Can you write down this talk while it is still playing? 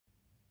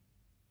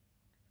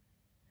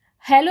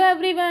Hello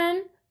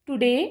everyone.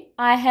 Today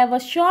I have a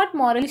short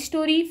moral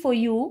story for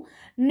you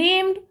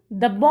named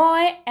The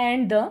Boy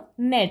and the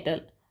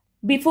Nettle.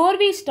 Before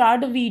we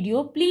start the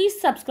video,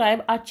 please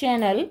subscribe our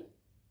channel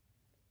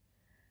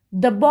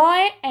The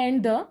Boy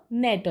and the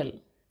Nettle.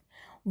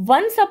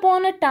 Once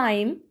upon a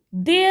time,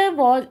 there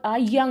was a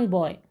young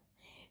boy.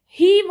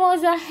 He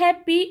was a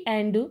happy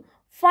and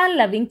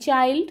fun-loving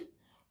child.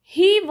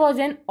 He was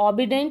an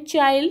obedient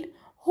child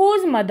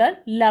whose mother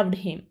loved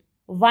him.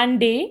 One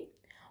day,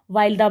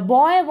 while the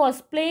boy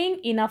was playing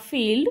in a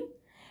field,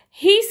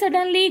 he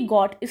suddenly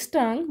got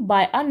stung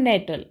by a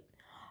nettle.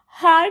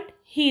 Hurt,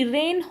 he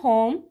ran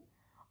home.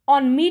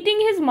 On meeting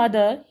his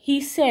mother, he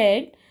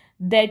said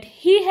that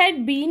he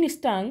had been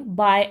stung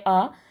by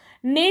a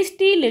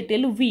nasty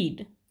little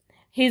weed.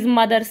 His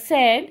mother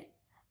said,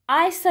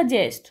 I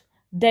suggest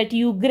that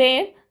you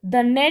grab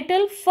the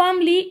nettle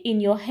firmly in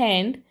your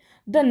hand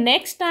the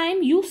next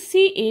time you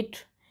see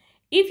it.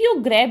 If you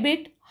grab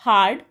it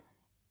hard,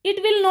 it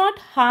will not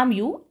harm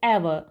you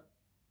ever.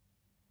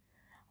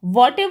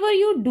 Whatever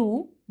you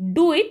do,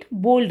 do it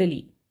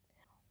boldly.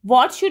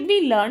 What should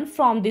we learn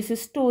from this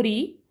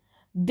story?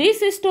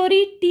 This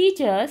story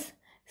teaches us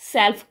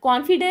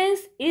self-confidence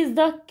is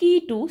the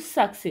key to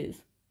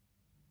success.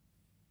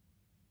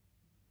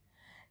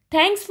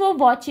 Thanks for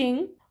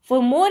watching.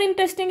 For more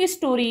interesting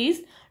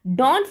stories,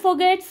 don't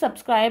forget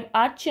subscribe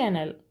our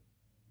channel.